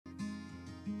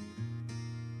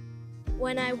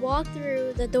When I walk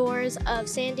through the doors of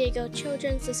San Diego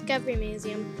Children's Discovery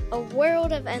Museum, a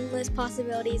world of endless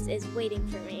possibilities is waiting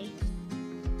for me.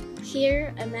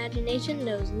 Here, imagination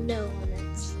knows no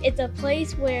limits. It's a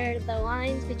place where the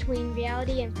lines between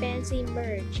reality and fantasy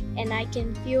merge, and I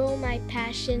can fuel my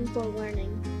passion for learning.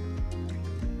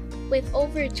 With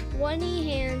over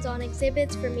 20 hands-on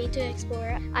exhibits for me to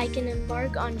explore, I can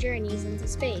embark on journeys into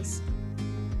space,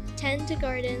 tend to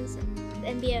gardens,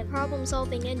 and be a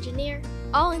problem-solving engineer,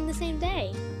 all in the same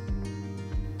day.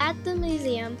 At the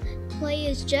museum, play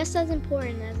is just as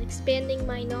important as expanding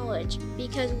my knowledge,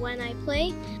 because when I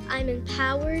play, I'm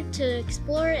empowered to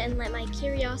explore and let my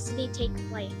curiosity take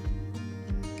flight.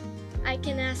 I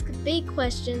can ask big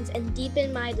questions and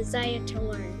deepen my desire to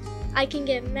learn. I can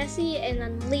get messy and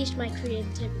unleash my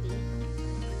creativity.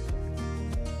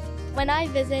 When I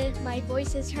visit, my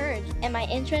voice is heard and my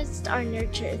interests are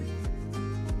nurtured.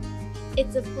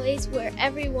 It's a place where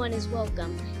everyone is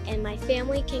welcome and my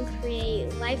family can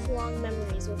create lifelong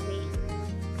memories with me.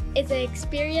 It's an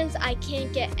experience I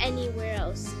can't get anywhere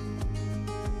else.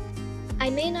 I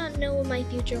may not know what my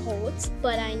future holds,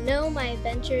 but I know my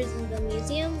adventures in the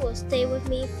museum will stay with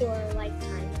me for a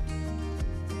lifetime.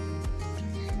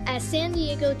 At San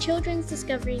Diego Children's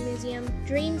Discovery Museum,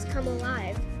 dreams come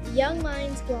alive, young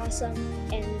minds blossom,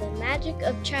 and the magic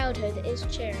of childhood is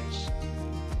cherished.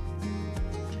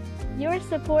 Your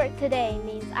support today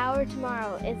means our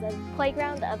tomorrow is a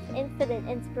playground of infinite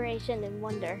inspiration and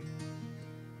wonder.